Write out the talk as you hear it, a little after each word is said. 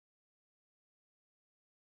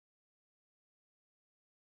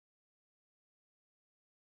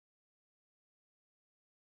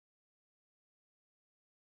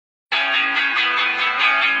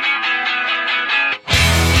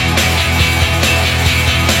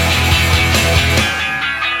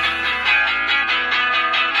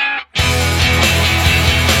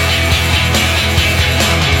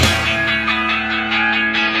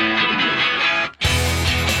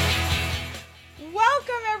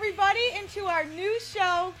everybody, into our new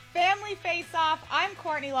show, Family Face Off. I'm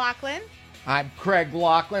Courtney Lachlan. I'm Craig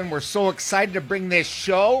Lachlan. We're so excited to bring this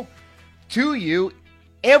show to you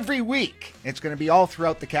every week. It's going to be all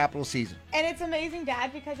throughout the Capital season. And it's amazing,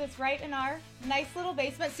 Dad, because it's right in our nice little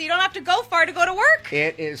basement, so you don't have to go far to go to work.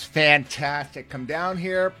 It is fantastic. Come down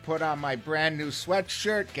here, put on my brand new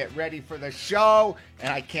sweatshirt, get ready for the show,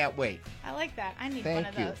 and I can't wait. I like that. I need Thank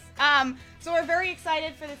one of you. those. So we're very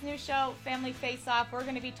excited for this new show, Family Face Off. We're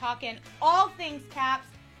going to be talking all things Caps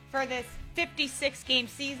for this 56-game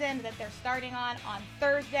season that they're starting on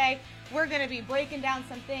Thursday. We're going to be breaking down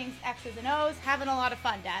some things, X's and O's, having a lot of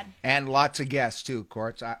fun, Dad. And lots of guests, too,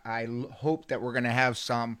 Courts. I hope that we're going to have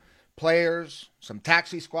some players, some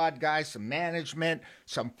taxi squad guys, some management,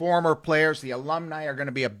 some former players. The alumni are going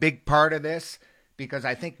to be a big part of this because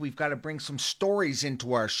I think we've got to bring some stories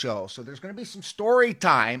into our show. So there's going to be some story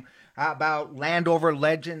time about Landover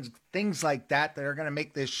legends, things like that are going to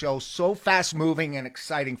make this show so fast-moving and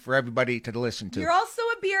exciting for everybody to listen to. You're also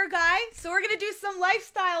a beer guy, so we're going to do some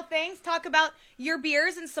lifestyle things, talk about your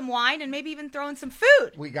beers and some wine, and maybe even throw in some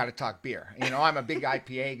food. We got to talk beer. You know, I'm a big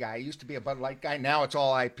IPA guy. I used to be a Bud Light guy. Now it's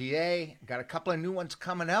all IPA. Got a couple of new ones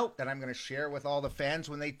coming out that I'm going to share with all the fans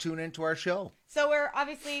when they tune into our show. So we're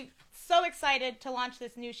obviously so excited to launch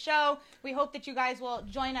this new show. We hope that you guys will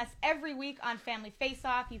join us every week on Family Face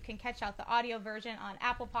Off. You can catch out the audio version on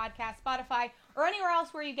Apple Podcasts, Spotify, or anywhere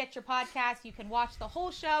else where you get your podcasts. You can watch the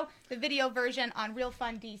whole show, the video version on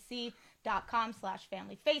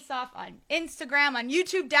realfundc.com/familyfaceoff, on Instagram, on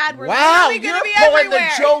YouTube. Dad, we're literally going to be everywhere. You're pulling the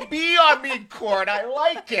Joe B on me, Court. I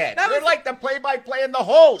like it. You're like the play-by-play and the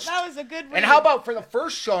host. That was a good read. And how about for the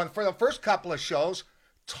first show and for the first couple of shows,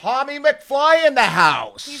 Tommy McFly in the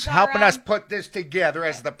house, helping us put this together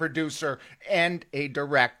as the producer and a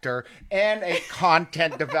director and a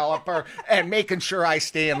content developer and making sure I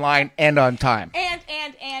stay in line and on time. And.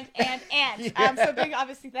 Yeah. So big,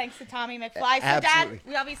 obviously, thanks to Tommy McFly. So, Absolutely. Dad,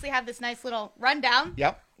 we obviously have this nice little rundown.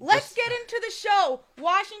 Yep. Let's get into the show.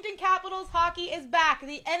 Washington Capitals hockey is back.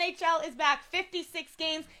 The NHL is back. 56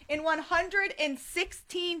 games in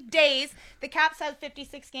 116 days. The Caps have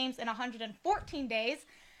 56 games in 114 days.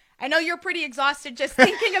 I know you're pretty exhausted just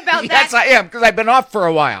thinking about that. Yes, I am, because I've been off for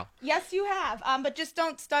a while. Yes, you have. But just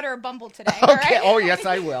don't stutter or bumble today. Okay. All right? Oh, yes,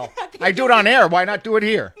 I will. I do it on air. Why not do it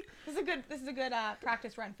here? This is a good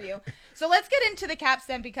practice run for you. So let's get into the Caps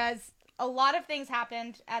then, because a lot of things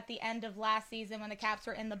happened at the end of last season when the Caps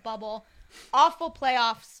were in the bubble. Awful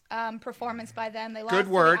playoffs performance by them. They lost to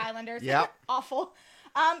the Islanders. Yep. Awful.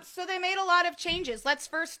 So they made a lot of changes. Let's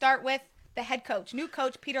first start with the head coach. New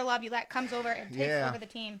coach Peter Laviolette comes over and takes over the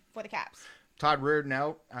team for the Caps. Todd Reardon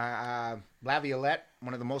out. Laviolette,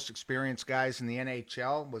 one of the most experienced guys in the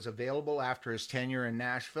NHL, was available after his tenure in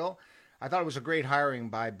Nashville. I thought it was a great hiring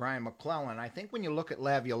by Brian McClellan. I think when you look at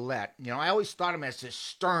Laviolette, you know, I always thought him as this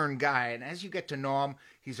stern guy, and as you get to know him,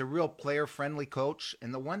 he's a real player-friendly coach.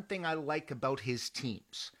 And the one thing I like about his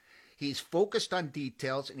teams, he's focused on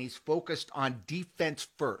details, and he's focused on defense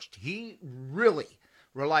first. He really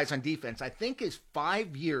relies on defense. I think his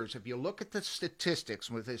 5 years, if you look at the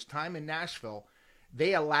statistics with his time in Nashville,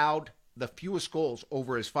 they allowed the fewest goals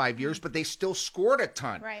over his 5 years, but they still scored a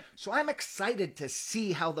ton. Right. So I'm excited to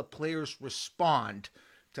see how the players respond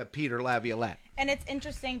to Peter Laviolette. And it's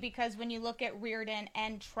interesting because when you look at Reardon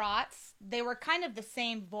and Trotz, they were kind of the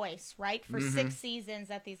same voice, right? For 6 seasons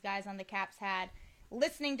that these guys on the Caps had,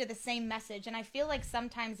 listening to the same message. And I feel like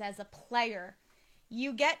sometimes as a player,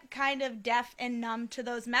 you get kind of deaf and numb to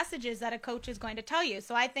those messages that a coach is going to tell you.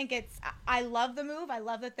 So I think I love the move. I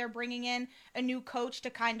love that they're bringing in a new coach to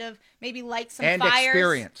kind of maybe light some fires. And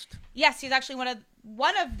experienced. Yes, he's actually one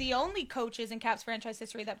of the only coaches in Caps franchise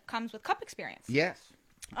history that comes with cup experience. Yes.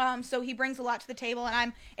 So he brings a lot to the table, and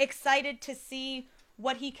I'm excited to see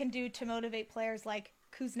what he can do to motivate players like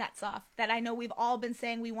Kuznetsov, that I know we've all been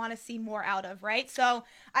saying we want to see more out of, right? So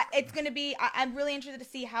it's going to be, I'm really interested to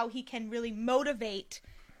see how he can really motivate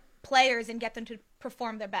players and get them to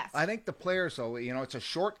perform their best. I think the players, though, you know, it's a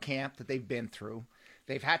short camp that they've been through.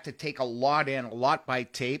 They've had to take a lot in, a lot by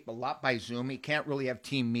tape, a lot by Zoom. He can't really have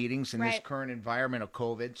team meetings in this current environment of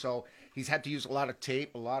COVID. So he's had to use a lot of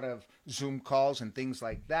tape, a lot of Zoom calls and things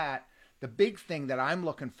like that. The big thing that I'm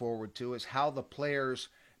looking forward to is how the players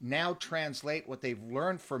now translate what they've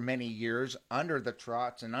learned for many years under the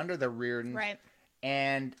Trotz and under the Reardon,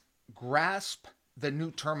 and grasp the new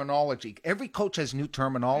terminology. Every coach has new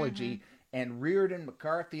terminology, and Reardon,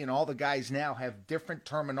 McCarthy, and all the guys now have different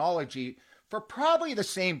terminology for probably the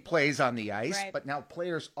same plays on the ice, but now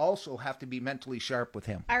players also have to be mentally sharp with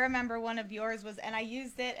him. I remember one of yours was, and I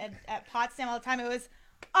used it at Potsdam all the time, it was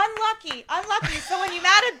Unlucky. So when you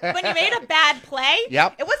made a bad play,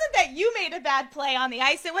 yep. It wasn't that you made a bad play on the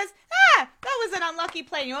ice. It was, that was an unlucky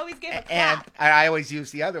play. You always give a clap. And I always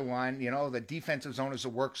use the other one. The defensive zone is the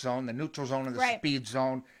work zone, the neutral zone is the speed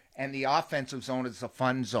zone, and the offensive zone is the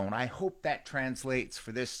fun zone. I hope that translates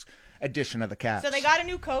for this edition of the Caps. So they got a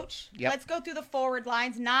new coach. Yep. Let's go through the forward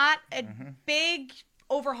lines. Not a big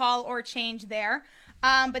overhaul or change there.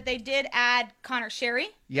 But they did add Connor Sherry.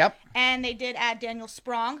 Yep. And they did add Daniel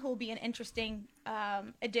Sprong, who will be an interesting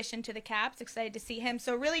addition to the Caps. Excited to see him.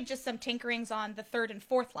 So really just some tinkerings on the third and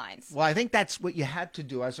fourth lines. Well, I think that's what you had to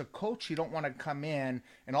do. As a coach, you don't want to come in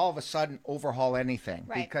and all of a sudden overhaul anything.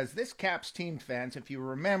 Right. Because this Caps team, fans, if you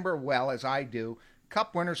remember well, as I do,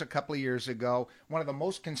 Cup winners a couple of years ago, one of the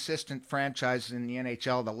most consistent franchises in the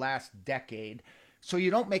NHL the last decade. So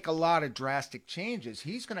you don't make a lot of drastic changes.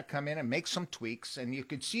 He's going to come in and make some tweaks, and you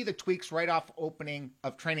could see the tweaks right off opening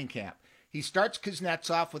of training camp. He starts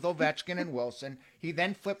Kuznetsov with Ovechkin and Wilson. He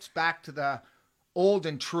then flips back to the old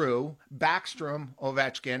and true Backstrom,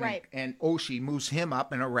 Ovechkin, and Oshie moves him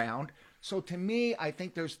up and around. So to me, I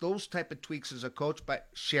think there's those type of tweaks as a coach. But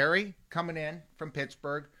Sherry coming in from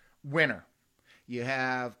Pittsburgh, winner. You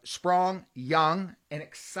have Sprong, young and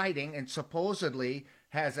exciting, and supposedly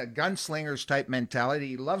has a gunslinger's type mentality.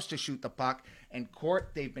 He loves to shoot the puck. And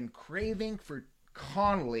Court, they've been craving for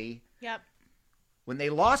Connolly. Yep. When they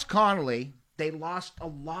lost Connolly, they lost a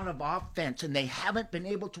lot of offense, and they haven't been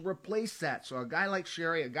able to replace that. So a guy like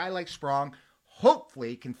Sherry, a guy like Sprong,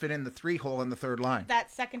 hopefully can fit in the 3-hole in the third line.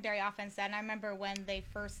 That secondary offense, and I remember when they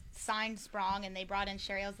first signed Sprong and they brought in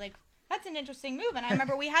Sherry, I was like, that's an interesting move. And I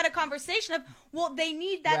remember we had a conversation of, they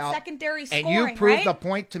need that secondary scoring, and you proved the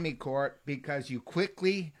point to me, Court, because you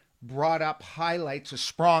quickly brought up highlights of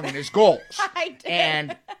Sprong and his goals. I did.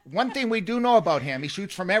 And one thing we do know about him, he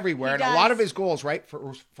shoots from everywhere, and a lot of his goals,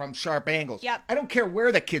 from sharp angles. Yep. I don't care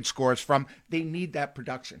where the kid scores from, they need that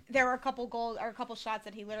production. There were a couple goals or a couple shots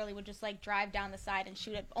that he literally would just drive down the side and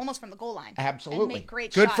shoot it almost from the goal line. Absolutely. And make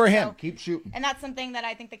great Good shots. for him. So, keep shooting. And that's something that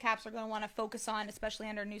I think the Caps are going to want to focus on, especially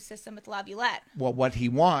under a new system with Laviolette. Well, what he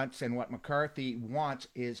wants and what McCarthy wants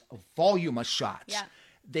is a volume of shots. Yeah.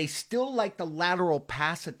 They still like the lateral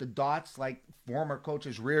pass at the dots like former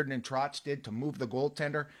coaches Reardon and Trotz did to move the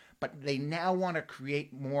goaltender, but they now want to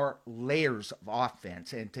create more layers of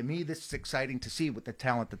offense. And to me, this is exciting to see with the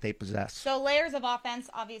talent that they possess. So layers of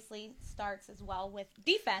offense obviously starts as well with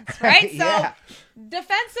defense, right? Yeah. So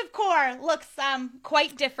defensive core looks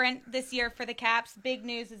quite different this year for the Caps. Big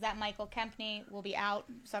news is that Michael Kempny will be out,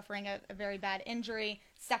 suffering a very bad injury.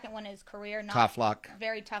 Second one is career. Tough luck.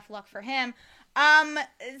 Very tough luck for him.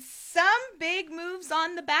 Some big moves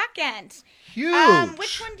on the back end. Huge.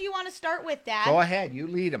 Which one do you want to start with, Dad? Go ahead, you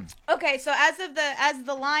lead them. Okay, so as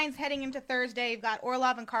the lines heading into Thursday, you've got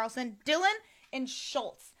Orlov and Carlson, Dillon and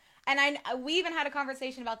Schultz. And we even had a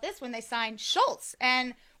conversation about this when they signed Schultz,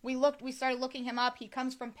 and we started looking him up. He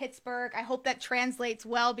comes from Pittsburgh. I hope that translates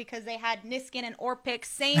well because they had Niskin and Orpik,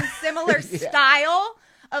 similar style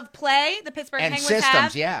of play the Pittsburgh Penguins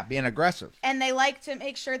systems, have. being aggressive. And they like to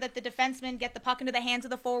make sure that the defensemen get the puck into the hands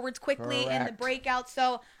of the forwards quickly in the breakout.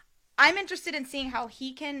 So I'm interested in seeing how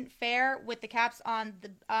he can fare with the Caps on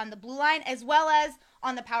the blue line as well as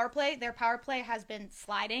on the power play. Their power play has been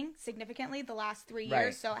sliding significantly the last 3 years.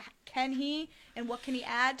 Right. So can he and what can he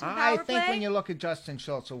add to the power play? I think when you look at Justin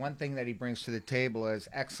Schultz, the one thing that he brings to the table is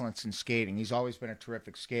excellence in skating. He's always been a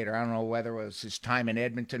terrific skater. I don't know whether it was his time in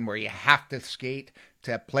Edmonton where you have to skate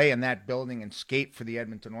to play in that building and skate for the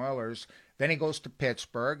Edmonton Oilers. Then he goes to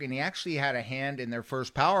Pittsburgh, and he actually had a hand in their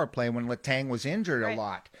first power play when Letang was injured a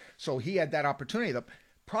lot. So he had that opportunity. The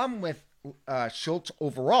problem with Schultz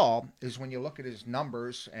overall is when you look at his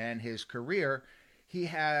numbers and his career, he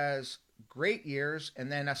has great years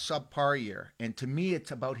and then a subpar year. And to me, it's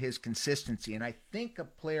about his consistency. And I think a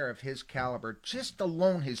player of his caliber, just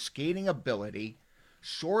alone his skating ability,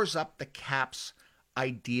 shores up the Caps'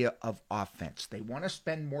 idea of offense. They want to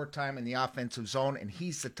spend more time in the offensive zone, and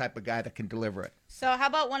he's the type of guy that can deliver it. So how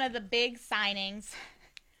about one of the big signings?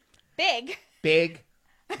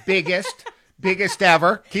 Biggest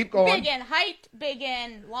ever. Keep going. Big in height, big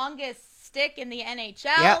in longest stick in the NHL.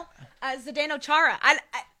 Yep. Zdeno Chara. I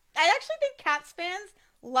actually think Caps fans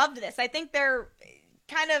loved this. I think they're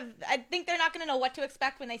not going to know what to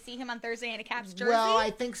expect when they see him on Thursday in a Caps jersey. Well,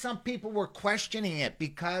 I think some people were questioning it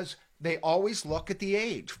because they always look at the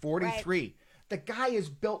age, 43. Right. The guy is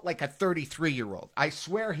built like a 33-year-old. I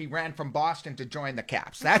swear he ran from Boston to join the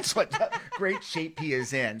Caps. That's what great shape he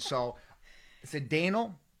is in. So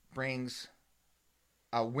Zdeno brings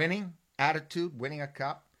a winning attitude, winning a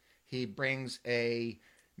cup. He brings a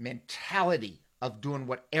mentality of doing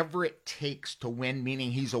whatever it takes to win,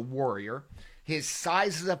 meaning he's a warrior. His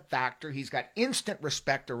size is a factor. He's got instant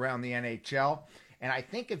respect around the NHL. And I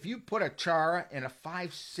think if you put a Chara in a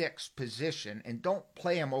 5-6 position and don't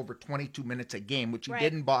play him over 22 minutes a game, which he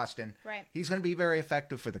did in Boston, he's going to be very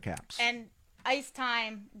effective for the Caps. And ice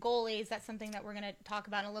time goalies, that's something that we're going to talk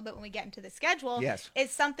about in a little bit when we get into the schedule. Yes.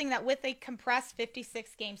 Is something that with a compressed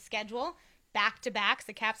 56-game schedule, back-to-backs,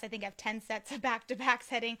 the Caps, I think, have 10 sets of back-to-backs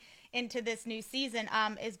heading into this new season,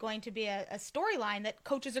 is going to be a storyline that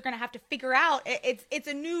coaches are going to have to figure out. It's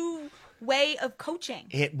a new way of coaching.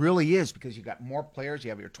 It really is, because you got more players.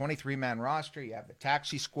 You have your 23-man roster. You have the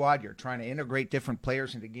taxi squad. You're trying to integrate different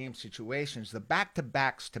players into game situations. The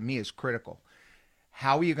back-to-backs, to me, is critical.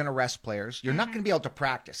 How are you going to rest players? You're not going to be able to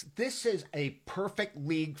practice. This is a perfect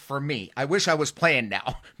league for me. I wish I was playing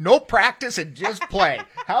now. No practice and just play.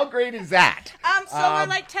 How great is that? So we're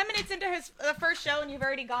like 10 minutes into the first show, and you've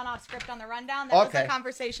already gone off script on the rundown. That was a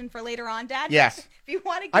conversation for later on, Dad. Yes. If you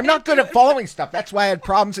want to I'm not good at following stuff. That's why I had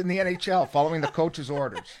problems in the NHL, following the coach's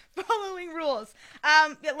orders. Following rules.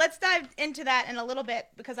 Let's dive into that in a little bit,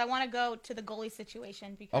 because I want to go to the goalie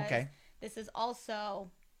situation, because this is also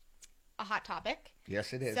a hot topic.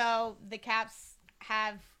 Yes, it is. So the Caps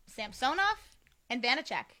have Samsonov and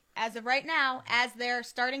Vanecek as of right now as their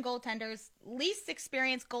starting goaltenders, least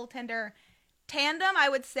experienced goaltender tandem, I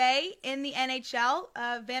would say, in the NHL.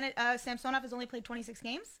 Samsonov has only played 26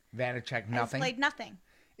 games. Vanecek, nothing. Has played nothing.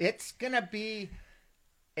 It's going to be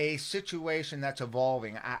a situation that's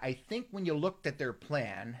evolving. I think when you looked at their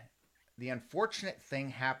plan, the unfortunate thing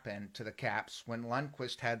happened to the Caps when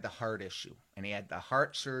Lundqvist had the heart issue, and he had the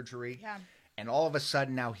heart surgery. Yeah. And all of a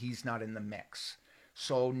sudden now he's not in the mix.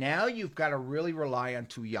 So now you've got to really rely on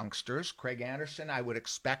two youngsters. Craig Anderson, I would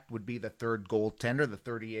expect, would be the third goaltender, the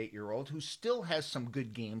 38-year-old, who still has some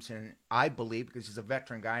good games in, I believe, because he's a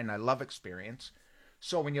veteran guy and I love experience.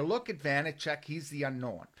 So when you look at Vanecek, he's the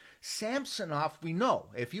unknown. Samsonov, we know.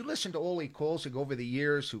 If you listen to Ole Kolzig over the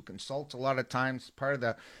years, who consults a lot of times, part of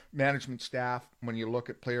the management staff, when you look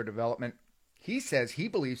at player development, he says he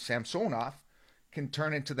believes Samsonov can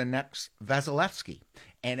turn into the next Vasilevsky.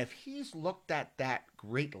 And if he's looked at that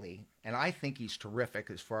greatly, and I think he's terrific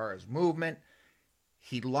as far as movement,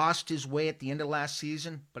 he lost his way at the end of last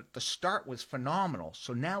season, but the start was phenomenal.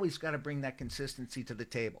 So now he's got to bring that consistency to the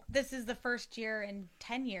table. This is the first year in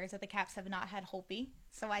 10 years that the Caps have not had Holtby.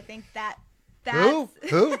 So I think that's...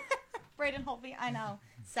 Who? Braden Holtby, I know.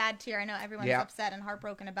 Sad tear. I know everyone's upset and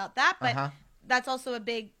heartbroken about that, but that's also a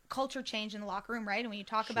big culture change in the locker room, right? And when you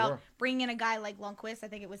talk about bringing in a guy like Lundqvist, I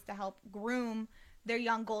think it was to help groom their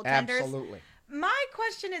young goaltenders. Absolutely. My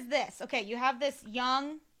question is this. Okay, you have this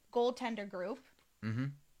young goaltender group. Mm-hmm.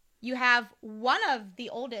 You have one of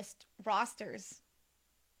the oldest rosters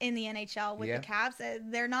in the NHL with the Caps.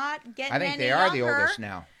 They're not getting any younger. I think they are the oldest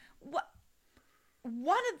now.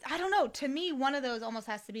 I don't know. To me, one of those almost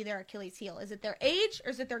has to be their Achilles heel. Is it their age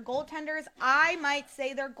or is it their goaltenders? I might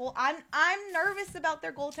say their goal. I'm nervous about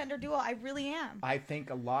their goaltender duo. I really am. I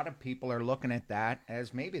think a lot of people are looking at that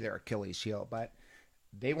as maybe their Achilles heel, but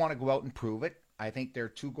they want to go out and prove it. I think they're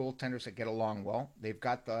two goaltenders that get along well. They've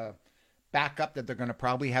got the backup that they're going to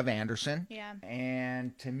probably have Anderson. Yeah.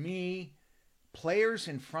 And to me, players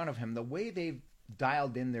in front of him, the way they've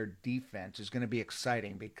dialed in their defense is going to be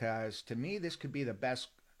exciting, because to me this could be the best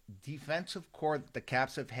defensive core that the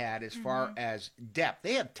Caps have had as far as depth.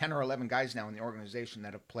 They have 10 or 11 guys now in the organization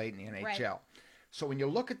that have played in the NHL. Right. So when you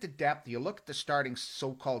look at the depth, you look at the starting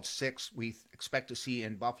so-called six we expect to see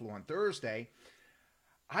in Buffalo on Thursday,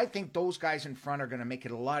 I think those guys in front are going to make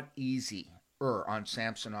it a lot easier on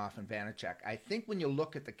Samsonov and Vanecek. I think when you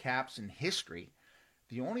look at the Caps in history,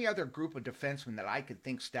 the only other group of defensemen that I could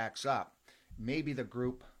think stacks up, maybe the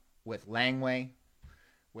group with Langway,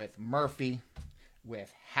 with Murphy,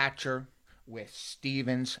 with Hatcher, with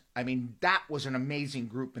Stevens. I mean, that was an amazing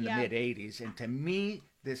group in the mid-'80s. And to me,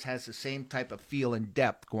 this has the same type of feel and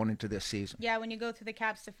depth going into this season. Yeah, when you go through the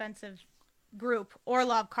Caps defensive group,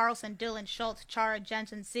 Orlov, Carlson, Dylan, Schultz, Chara,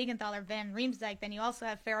 Jensen, Siegenthaler, Van Riemsdyk, then you also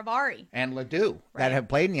have Faravari. And Ledoux that have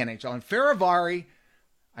played in the NHL. And Faravari,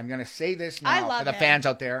 I'm going to say this now for the fans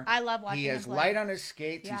out there. I love watching him play. He is light on his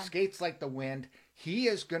skates. Yeah. He skates like the wind. He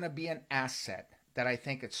is going to be an asset that I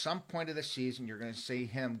think at some point of the season you're going to see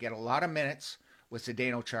him get a lot of minutes with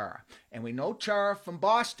Zdeno Chara. And we know Chara from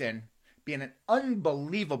Boston being an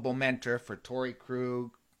unbelievable mentor for Torrey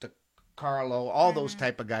Krug, to Carlo, all those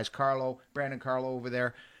type of guys. Brandon Carlo over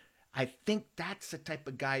there. I think that's the type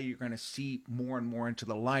of guy you're going to see more and more into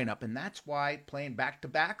the lineup, and that's why playing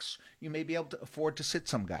back-to-backs, you may be able to afford to sit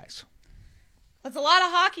some guys. That's a lot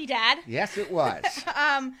of hockey, Dad. Yes, it was.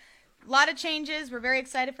 a lot of changes. We're very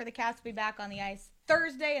excited for the Caps to be back on the ice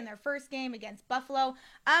Thursday in their first game against Buffalo.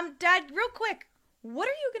 Dad, real quick, what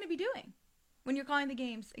are you going to be doing when you're calling the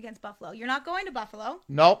games against Buffalo? You're not going to Buffalo.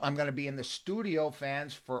 Nope, I'm going to be in the studio,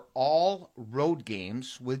 fans, for all road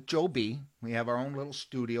games with Joe B. We have our own little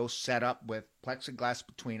studio set up with plexiglass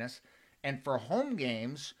between us. And for home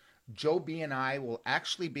games, Joe B and I will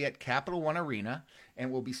actually be at Capital One Arena,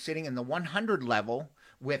 and we'll be sitting in the 100 level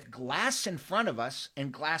with glass in front of us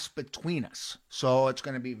and glass between us. So it's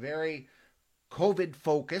going to be very COVID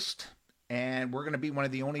focused, and we're going to be one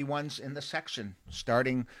of the only ones in the section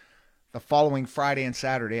starting the following Friday and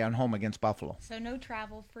Saturday on home against Buffalo. So no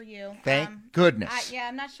travel for you. Thank goodness.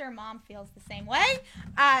 I'm not sure Mom feels the same way.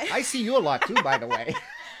 I see you a lot too, by the way.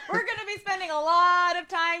 We're going to be spending a lot of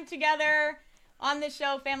time together on this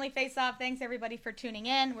show, Family Face Off. Thanks, everybody, for tuning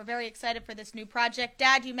in. We're very excited for this new project.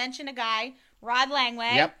 Dad, you mentioned a guy, Rod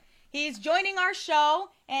Langway. Yep. He's joining our show,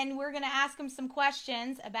 and we're going to ask him some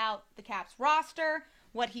questions about the Caps roster,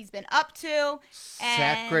 what he's been up to.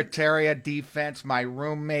 Secretary of Defense, my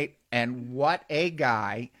roommate, and what a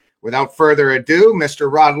guy. Without further ado,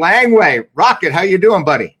 Mr. Rod Langway. Rocket, how you doing,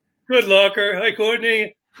 buddy? Good, Locker. Hi,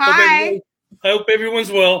 Courtney. Hi. I hope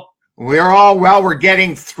everyone's well. We're all well. We're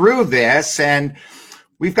getting through this, and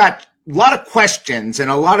we've got a lot of questions and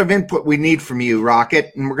a lot of input we need from you,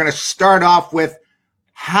 Rocket. And we're going to start off with,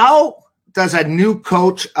 how does a new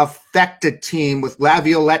coach affect a team with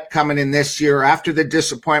Laviolette coming in this year after the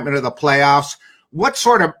disappointment of the playoffs? What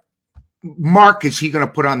sort of mark is he going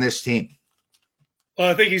to put on this team? Well,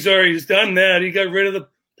 I think he's already done that. He got rid of the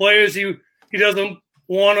players he doesn't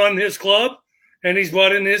want on his club, and he's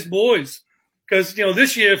brought in his boys. Because,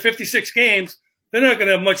 this year, 56 games, they're not going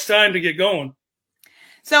to have much time to get going.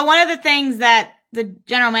 So one of the things that the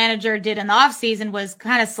general manager did in the offseason was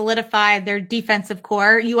kind of solidify their defensive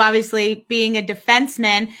core. You obviously being a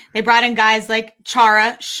defenseman, they brought in guys like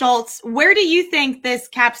Chara, Schultz. Where do you think this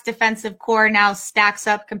Caps defensive core now stacks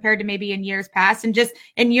up compared to maybe in years past? And just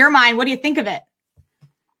in your mind, what do you think of it?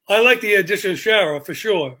 I like the addition of Chara, for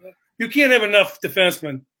sure. You can't have enough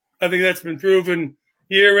defensemen. I think that's been proven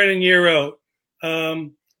year in and year out.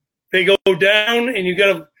 They go down, and you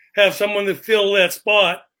got to have someone to fill that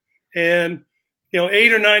spot. And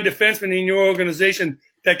 8 or 9 defensemen in your organization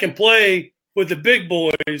that can play with the big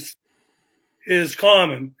boys is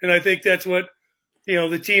common. And I think that's what,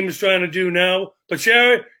 the team is trying to do now. But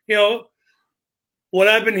Chara, what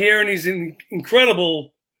I've been hearing, he's an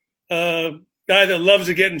incredible guy that loves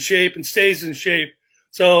to get in shape and stays in shape.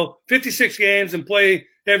 So 56 games and play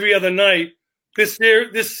every other night. This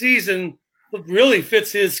season really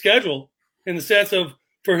fits his schedule in the sense of,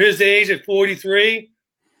 for his age at 43,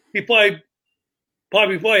 he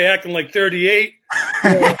probably acting like 38.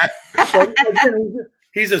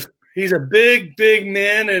 He's a big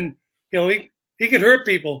man, and he can hurt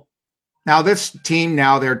people. Now this team,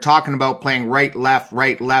 they're talking about playing right left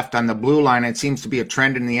on the blue line. It seems to be a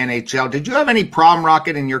trend in the NHL. Did you have any problem,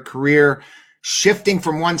 Rocket, in your career shifting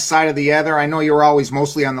from one side to the other? I know you were always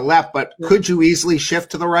mostly on the left, but could you easily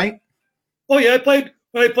shift to the right? Oh yeah, when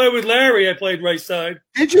I played with Larry, I played right side.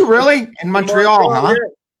 Did you really? In Montreal, huh?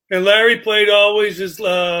 Yeah. And Larry played always his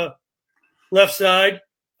left side.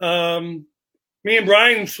 Me and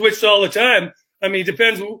Brian switched all the time. I mean, it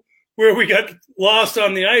depends where we got lost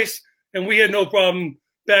on the ice, and we had no problem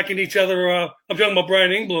backing each other. I'm talking about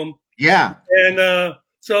Brian Engblom. Yeah. And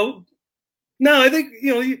so, no, I think,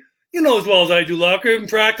 you know as well as I do, Locker. In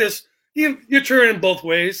practice, you're turning both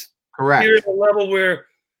ways. Correct. You're at a level where,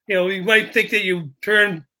 you might think that you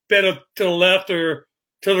turn better to the left or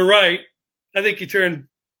to the right. I think you turn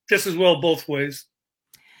just as well both ways.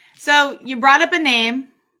 So you brought up a name,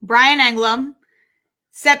 Brian Engblom,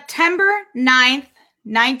 September 9th,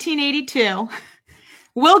 1982,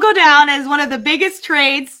 will go down as one of the biggest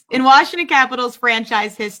trades in Washington Capitals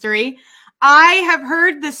franchise history. I have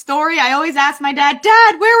heard the story. I always ask my dad,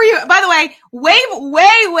 where were you? By the way,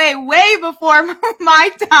 way before my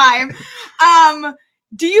time.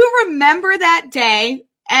 Do you remember that day?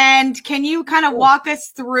 And can you kind of walk us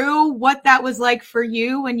through what that was like for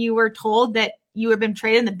you when you were told that you had been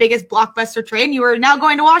traded in the biggest blockbuster trade and you were now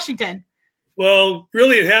going to Washington? Well,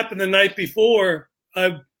 really, it happened the night before.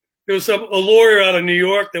 There was a lawyer out of New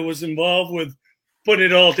York that was involved with putting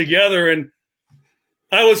it all together. And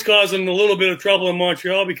I was causing a little bit of trouble in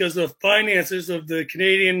Montreal because of finances of the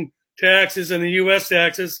Canadian taxes and the U.S.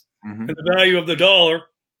 taxes and the value of the dollar.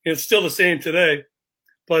 It's still the same today.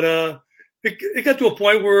 But it got to a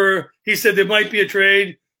point where he said there might be a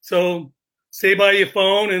trade, so stay by your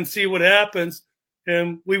phone and see what happens.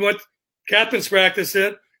 And we went captain's practice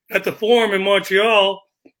at the Forum in Montreal,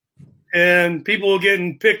 and people were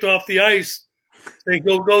getting picked off the ice. They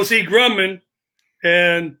go see Grumman,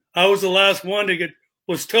 and I was the last one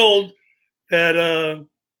was told that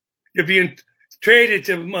you're being traded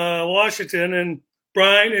to Washington, and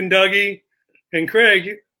Brian and Dougie and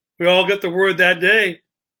Craig, we all got the word that day,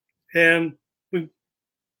 and we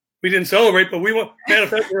didn't celebrate, but we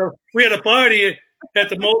had a party at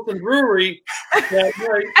the Molson Brewery that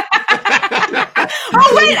night.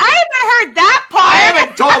 Oh wait, I haven't heard that part. I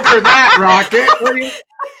haven't told her that, Rocket.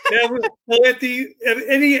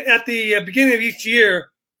 At the beginning of each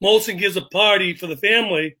year, Molson gives a party for the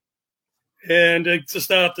family, and to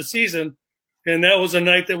start the season. And that was the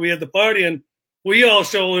night that we had the party, and we all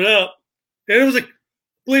showed up. And it was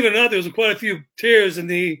believe it or not, there was quite a few tears in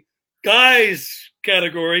the guys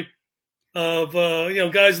category of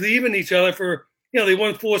guys leaving each other for they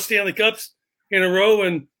won 4 Stanley Cups in a row,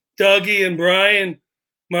 and Dougie and Brian,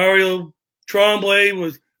 Mario Tremblay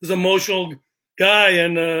was an emotional guy,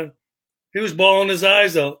 and he was bawling his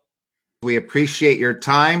eyes out. We appreciate your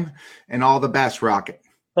time and all the best, Rocket.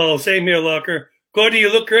 Oh, same here, Locker. Gordy,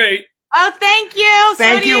 you look great. Oh, thank you.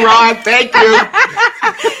 Thank you, Rod. Thank you.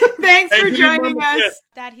 Thanks for joining us.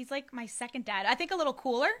 Dad, he's like my second dad. I think a little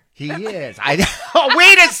cooler. He is. Oh,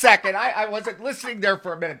 wait a second. I wasn't listening there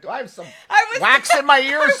for a minute. Do I have some wax in my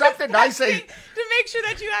ear or something? Did I say to make sure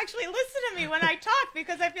that you actually listen to me when I talk,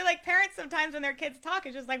 because I feel like parents sometimes when their kids talk,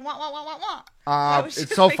 it's just like wah wah wah wah wah.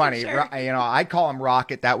 It's so funny. Sure. I call him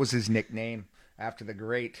Rocket. That was his nickname after the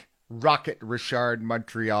great Rocket Richard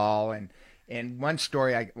Montreal. And one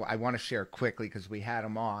story I want to share quickly because we had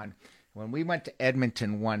him on. When we went to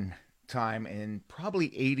Edmonton one time in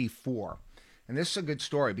probably 84, and this is a good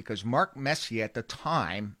story because Mark Messier at the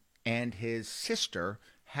time and his sister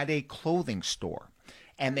had a clothing store.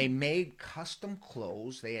 And they made custom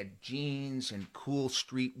clothes. They had jeans and cool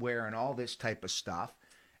streetwear and all this type of stuff.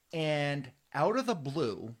 And out of the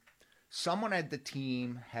blue, someone at the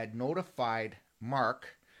team had notified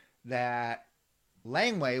Mark that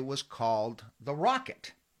Langway was called the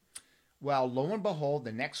Rocket. Well, lo and behold,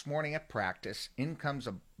 the next morning at practice, in comes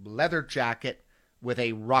a leather jacket with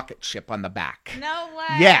a rocket ship on the back. No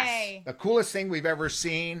way. Yes. The coolest thing we've ever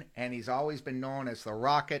seen, and he's always been known as the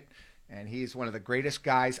Rocket, and he's one of the greatest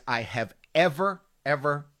guys I have ever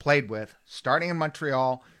played with, starting in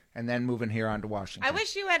Montreal and then moving here on to Washington. I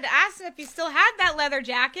wish you had asked him if he still had that leather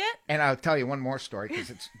jacket. And I'll tell you one more story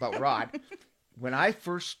because it's about Rod. When I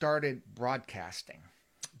first started broadcasting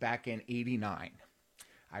back in 89,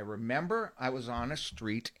 I remember I was on a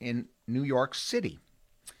street in New York City,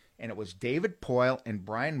 and it was David Poyle and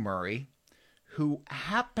Brian Murray who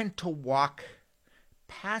happened to walk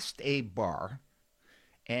past a bar,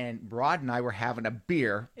 and Rod and I were having a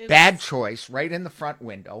beer, bad choice, right in the front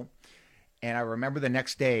window. And I remember the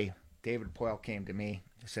next day, David Poyle came to me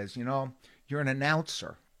and says, you're an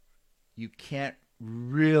announcer. You can't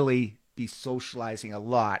really be socializing a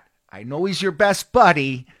lot. I know he's your best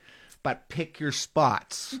buddy, but pick your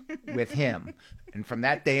spots with him. And from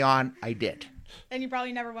that day on, I did. And you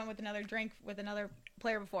probably never went with another drink with another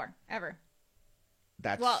player before, ever.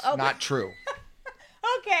 That's not true.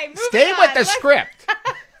 Okay, moving Stay on. with the script.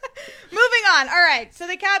 Moving on. All right, so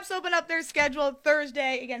the Caps open up their schedule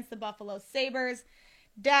Thursday against the Buffalo Sabres.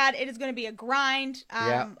 Dad, it is going to be a grind.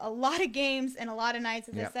 A lot of games and a lot of nights.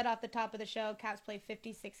 As I said off the top of the show, Caps play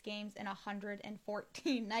 56 games in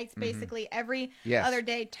 114 nights, basically every other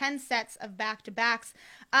day, 10 sets of back-to-backs.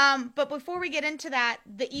 But before we get into that,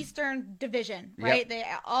 the Eastern Division, right?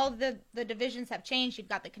 All the divisions have changed. You've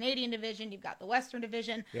got the Canadian Division. You've got the Western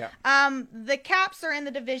Division. The Caps are in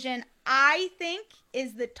the division I think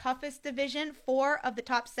is the toughest division. 4 of the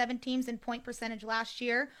top 7 teams in point percentage last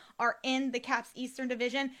year are in the Caps Eastern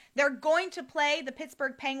Division. They're going to play the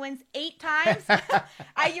Pittsburgh Penguins 8 times.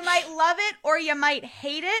 You might love it or you might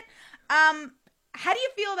hate it. How do you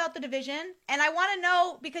feel about the division? And I want to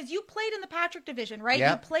know, because you played in the Patrick division, right?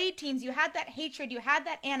 You played teams. You had that hatred. You had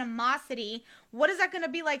that animosity. What is that going to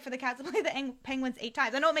be like for the Cats to play the Penguins 8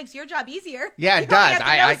 times? I know it makes your job easier. Yeah, it does.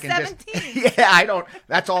 I can just.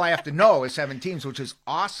 That's all I have to know is 7 teams, which is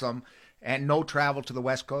awesome. And no travel to the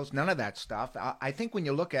West Coast, none of that stuff. I think when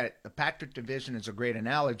you look at it, the Patrick division is a great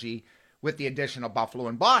analogy with the addition of Buffalo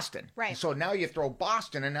and Boston. Right. So now you throw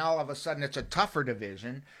Boston, and now all of a sudden it's a tougher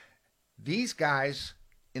division. These guys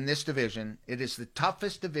in this division, it is the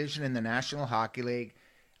toughest division in the National Hockey League.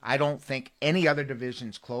 I don't think any other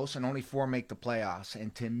division's close, and only 4 make the playoffs.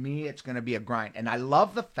 And to me, it's going to be a grind. And I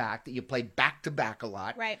love the fact that you play back-to-back a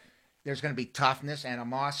lot. Right. There's going to be toughness,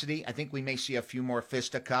 animosity. I think we may see a few more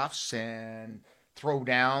fisticuffs and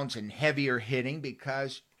throwdowns and heavier hitting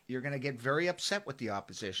because you're going to get very upset with the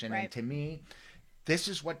opposition. Right. And to me, This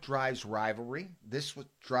is what drives rivalry. This is what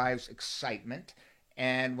drives excitement.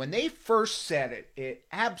 And when they first said it, it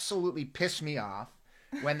absolutely pissed me off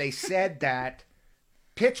when they said that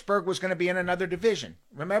Pittsburgh was going to be in another division.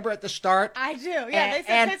 Remember at the start? I do. Yeah, they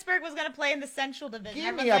said Pittsburgh was going to play in the Central Division.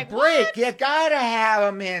 Give me a break. What? You got to have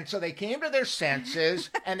them in. So they came to their senses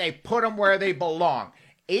and they put them where they belong.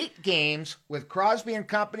 8 games with Crosby and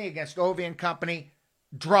company against Ovi and company.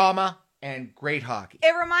 Drama and great hockey.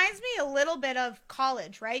 It reminds me a little bit of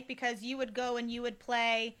college, right? Because you would go and you would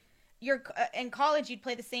play in college, you'd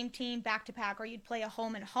play the same team back to back, or you'd play a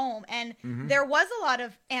home and home, and there was a lot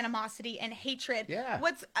of animosity and hatred. Yeah.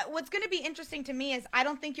 What's going to be interesting to me is I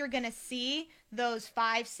don't think you're going to see those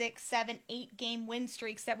 5, 6, 7, 8 game win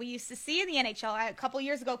streaks that we used to see in the NHL. A couple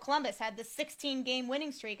years ago, Columbus had the 16 game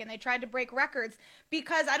winning streak, and they tried to break records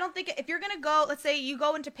because I don't think if you're going to go, let's say you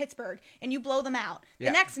go into Pittsburgh and you blow them out the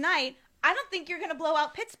next night, I don't think you're going to blow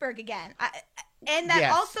out Pittsburgh again. And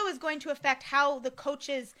that also is going to affect how the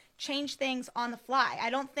coaches change things on the fly.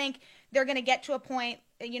 I don't think they're going to get to a point,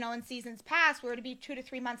 in seasons past where it'd be 2 to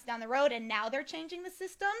 3 months down the road and now they're changing the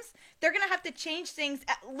systems. They're going to have to change things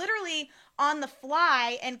literally on the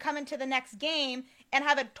fly and come into the next game and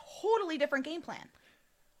have a totally different game plan.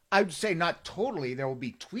 I would say not totally. There will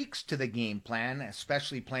be tweaks to the game plan,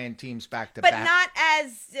 especially playing teams back to back. But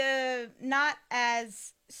not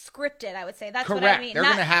as scripted, I would say. That's correct. What I mean. They're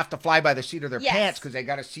going to have to fly by the seat of their pants because they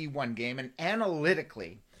got to see one game. And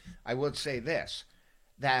analytically, I would say this,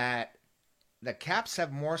 that the Caps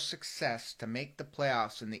have more success to make the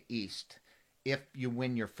playoffs in the East if you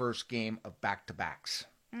win your first game of back-to-backs.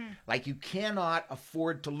 Like, you cannot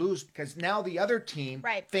afford to lose because now the other team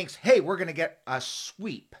thinks, hey, we're going to get a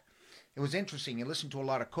sweep. It was interesting. You listen to a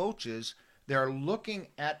lot of coaches. They're looking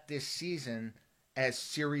at this season as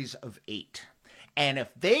series of 8. And if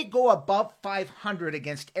they go above 500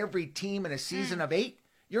 against every team in a season of 8,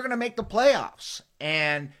 you're going to make the playoffs.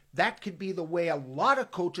 And that could be the way a lot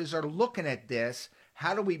of coaches are looking at this.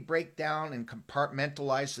 How do we break down and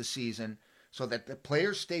compartmentalize the season so that the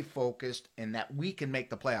players stay focused and that we can make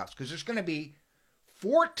the playoffs? Because there's going to be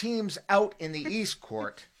 4 teams out in the East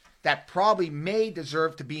Court that probably may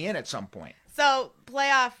deserve to be in at some point. So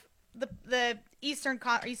playoff, the Eastern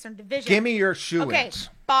Division. Give me your shoe-ins. Okay,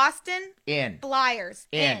 Boston in. Flyers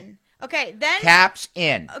in. Okay, then Caps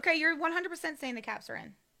in. Okay, you're 100% saying the Caps are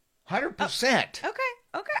in. 100%.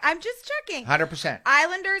 Okay. I'm just checking. 100%.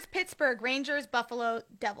 Islanders, Pittsburgh, Rangers, Buffalo,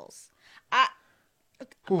 Devils.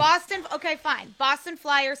 Boston. Okay, fine. Boston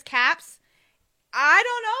Flyers, Caps. I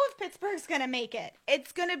don't know if Pittsburgh's gonna make it.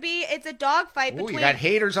 It's a dogfight between. You got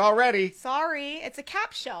haters already. Sorry, it's a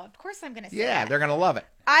Cap show. Of course, I'm gonna say. Yeah, they're gonna love it.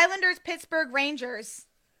 Islanders, Pittsburgh, Rangers.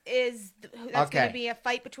 That's going to be a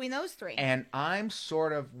fight between those 3. And I'm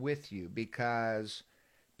sort of with you because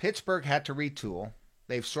Pittsburgh had to retool.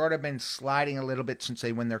 They've sort of been sliding a little bit since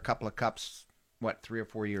they won their couple of cups, 3 or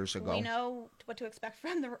 4 years ago. We know what to expect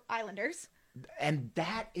from the Islanders. And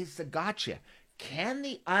that is the gotcha. Can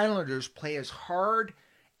the Islanders play as hard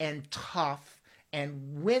and tough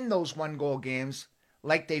and win those 1-goal games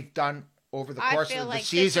like they've done over the course of the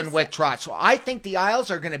season with Trotz? So I think the Isles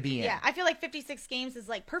are going to be in. Yeah, I feel like 56 games is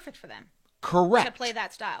perfect for them. Correct. To play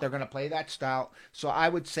that style. They're going to play that style. So I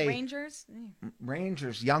would say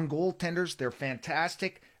Rangers, young goaltenders, they're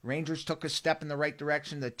fantastic. Rangers took a step in the right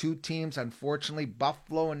direction. The 2 teams, unfortunately,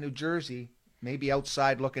 Buffalo and New Jersey, maybe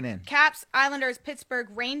outside looking in. Caps, Islanders, Pittsburgh,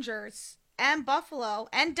 Rangers, and Buffalo,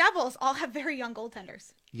 and Devils all have very young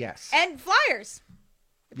goaltenders. Yes. And Flyers.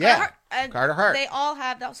 Yeah, Carter Hart. They all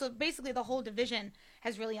have that. So basically the whole division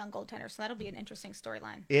has really young goaltenders. So that'll be an interesting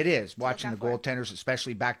storyline. It is, watching the goaltenders,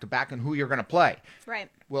 especially back-to-back, and who you're going to play. Right.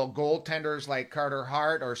 Will goaltenders like Carter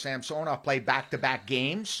Hart or Samsonov play back-to-back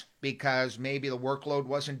games because maybe the workload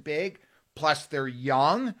wasn't big, plus they're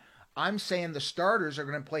young? I'm saying the starters are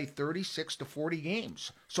going to play 36 to 40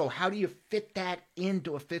 games. So how do you fit that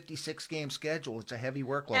into a 56-game schedule? It's a heavy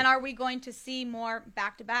workload. And are we going to see more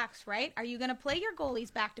back-to-backs, right? Are you going to play your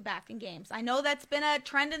goalies back-to-back in games? I know that's been a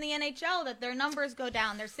trend in the NHL that their numbers go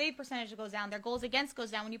down, their save percentage goes down, their goals against goes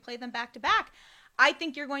down when you play them back-to-back. I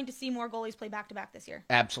think you're going to see more goalies play back-to-back this year.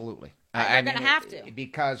 Absolutely. They're going to have to.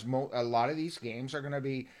 Because a lot of these games are going to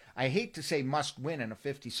be, I hate to say must win in a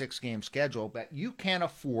 56-game schedule, but you can't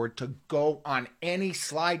afford to go on any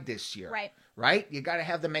slide this year. Right. Right? You got to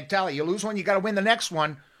have the mentality. You lose one, you got to win the next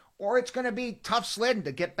one, or it's going to be tough sledding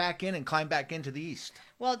to get back in and climb back into the East.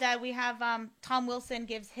 Well, Dad, we have Tom Wilson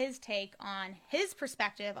gives his take on his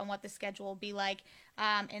perspective on what the schedule will be like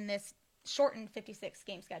in this shortened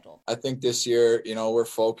 56-game schedule. I think this year, we're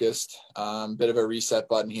focused. Bit of a reset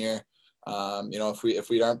button here. If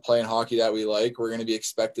we aren't playing hockey that we like, we're going to be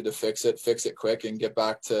expected to fix it quick, and get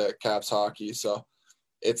back to Caps hockey. So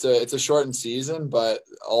it's a shortened season, but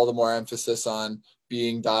all the more emphasis on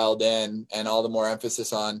being dialed in, and all the more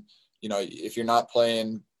emphasis on, if you're not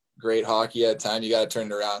playing great hockey at a time, you got to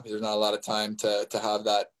turn it around, because there's not a lot of time to have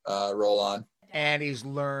that roll on. And he's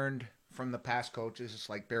learned from the past coaches. It's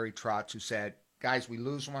like Barry Trotz, who said, guys, we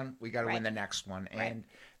lose one, we got to win the next one. Right. And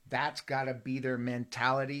that's got to be their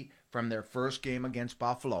mentality from their first game against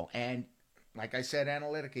Buffalo. And like I said,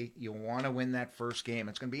 analytically, you want to win that first game.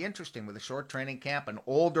 It's going to be interesting with a short training camp, an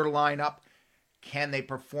older lineup. Can they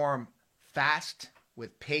perform fast,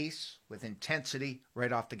 with pace, with intensity,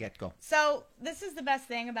 right off the get-go? So this is the best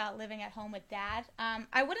thing about living at home with Dad.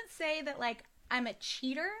 I wouldn't say that, like, I'm a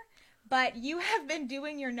cheater, but you have been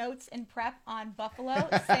doing your notes in prep on Buffalo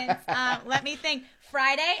since, let me think,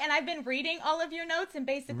 Friday, and I've been reading all of your notes and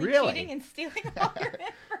basically cheating and stealing all your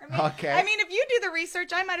information. Okay. I mean, if you do the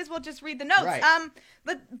research, I might as well just read the notes. Right.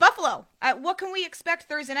 But Buffalo, what can we expect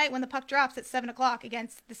Thursday night when the puck drops at 7 o'clock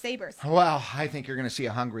against the Sabres? Well, I think you're going to see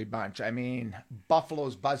a hungry bunch. I mean,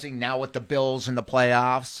 Buffalo's buzzing now with the Bills in the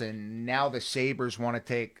playoffs, and now the Sabres want to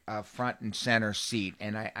take a front and center seat.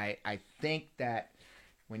 And I think that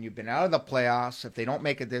when you've been out of the playoffs, if they don't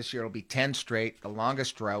make it this year, it'll be 10 straight, the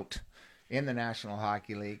longest drought in the National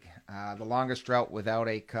Hockey League, the longest drought without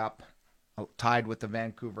a cup, tied with the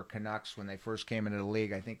Vancouver Canucks when they first came into the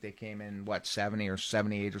league. I think they came in, 70 or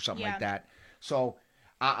 78 or something like that. So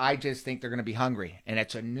I just think they're going to be hungry. And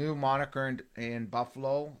it's a new moniker in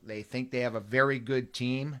Buffalo. They think they have a very good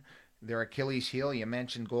team. Their Achilles heel, you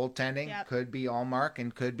mentioned goaltending, could be Allmark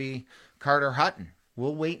and could be Carter Hutton.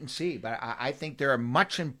 We'll wait and see, but I think they're a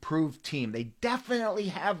much improved team. They definitely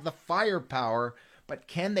have the firepower, but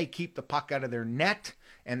can they keep the puck out of their net?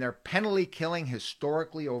 And their penalty killing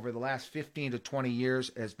historically over the last 15 to 20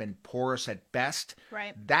 years has been porous at best.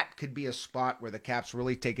 Right. That could be a spot where the Caps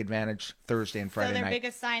really take advantage Thursday and Friday night. So their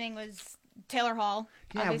biggest signing was Taylor Hall.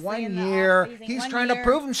 Yeah, 1 year. He's trying to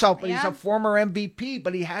prove himself, but he's a former MVP,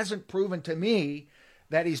 but he hasn't proven to me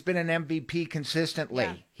that he's been an MVP consistently.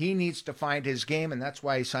 Yeah. He needs to find his game, and that's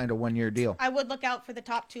why he signed a 1-year deal. I would look out for the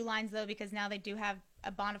top two lines, though, because now they do have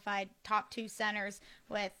a bona fide top two centers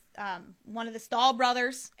with one of the Stahl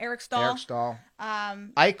brothers, Eric Stahl. Eric Stahl.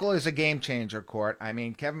 Eichel is a game changer, Court. I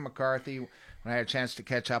mean, Kevin McCarthy, when I had a chance to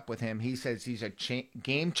catch up with him, he says he's a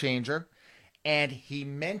game changer, and he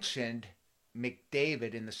mentioned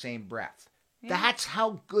McDavid in the same breath. Yeah. That's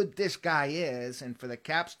how good this guy is, and for the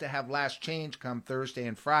Caps to have last change come Thursday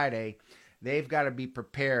and Friday, they've got to be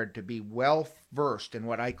prepared to be well-versed in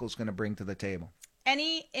what Eichel's going to bring to the table.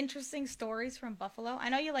 Any interesting stories from Buffalo? I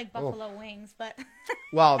know you like buffalo wings, but...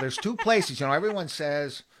 Well, there's two places. Everyone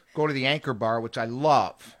says go to the Anchor Bar, which I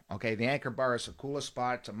love. Okay, the Anchor Bar is the coolest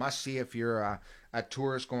spot. It's a must-see if you're a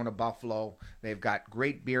tourist going to Buffalo. They've got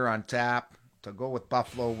great beer on tap. To go with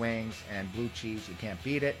buffalo wings and blue cheese, you can't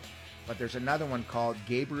beat it. But there's another one called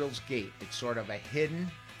Gabriel's Gate. It's sort of a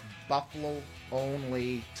hidden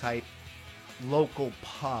Buffalo-only type local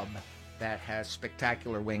pub that has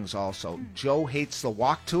spectacular wings also. Joe hates the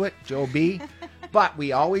walk to it, Joe B. But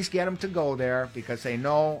we always get him to go there because they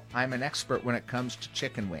know I'm an expert when it comes to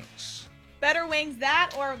chicken wings. Better wings,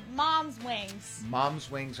 that or Mom's wings?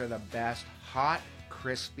 Mom's wings are the best. Hot,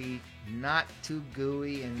 crispy, not too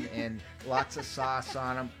gooey and lots of sauce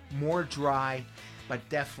on them. More dry, but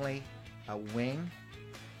definitely a wing,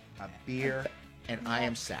 a beer, and I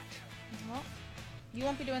am set. Well, you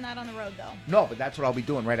won't be doing that on the road, though. No, but that's what I'll be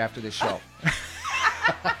doing right after this show.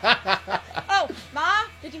 Oh, Mom,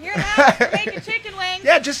 did you hear that? We're making chicken wings.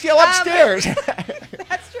 Yeah, just yell upstairs.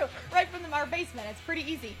 That's true. Right from our basement. It's pretty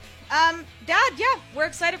easy. Dad, we're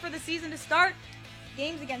excited for the season to start.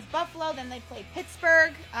 Games against Buffalo, then they play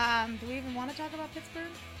Pittsburgh. Do we even want to talk about Pittsburgh?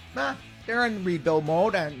 Nah, they're in rebuild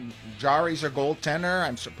mode, and Jari's their goaltender.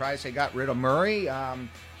 I'm surprised they got rid of Murray.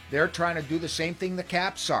 They're trying to do the same thing the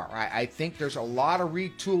Caps are. I think there's a lot of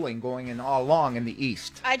retooling going in all along in the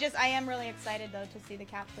East. I am really excited, though, to see the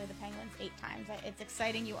Caps play the Penguins 8 times. It's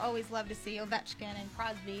exciting. You always love to see Ovechkin and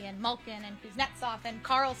Crosby and Malkin and Kuznetsov and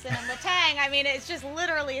Carlson and Letang. I mean, it's just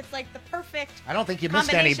literally, it's like the perfect I don't think you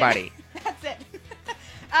missed anybody. That's it.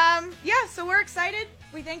 So we're excited.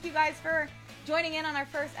 We thank you guys for joining in on our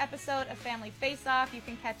first episode of Family Face-Off. You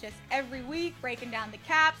can catch us every week breaking down the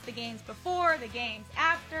Caps, the games before, the games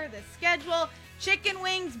after, the schedule, chicken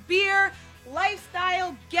wings, beer,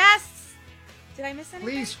 lifestyle, guests. Did I miss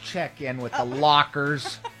anything? Please check in with the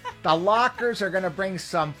lockers. The lockers are going to bring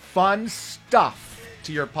some fun stuff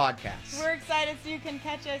to your podcast. We're excited so you can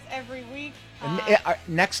catch us every week.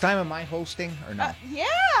 Next time, am I hosting or no? Yeah.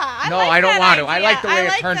 I don't want to. I like the way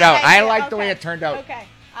it turned out. I like the way it turned out. Okay.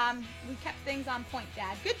 We kept things on point,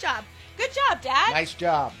 Dad. Good job. Good job, Dad. Nice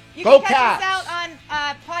job. You Go can catch Caps. us out on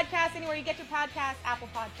podcasts anywhere you get your podcasts, Apple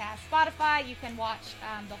Podcasts, Spotify. You can watch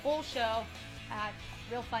the whole show at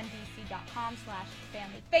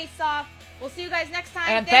realfundc.com/familyfaceoff. We'll see you guys next time.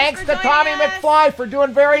 And thanks for to joining Tommy us. McFly for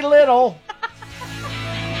doing very little.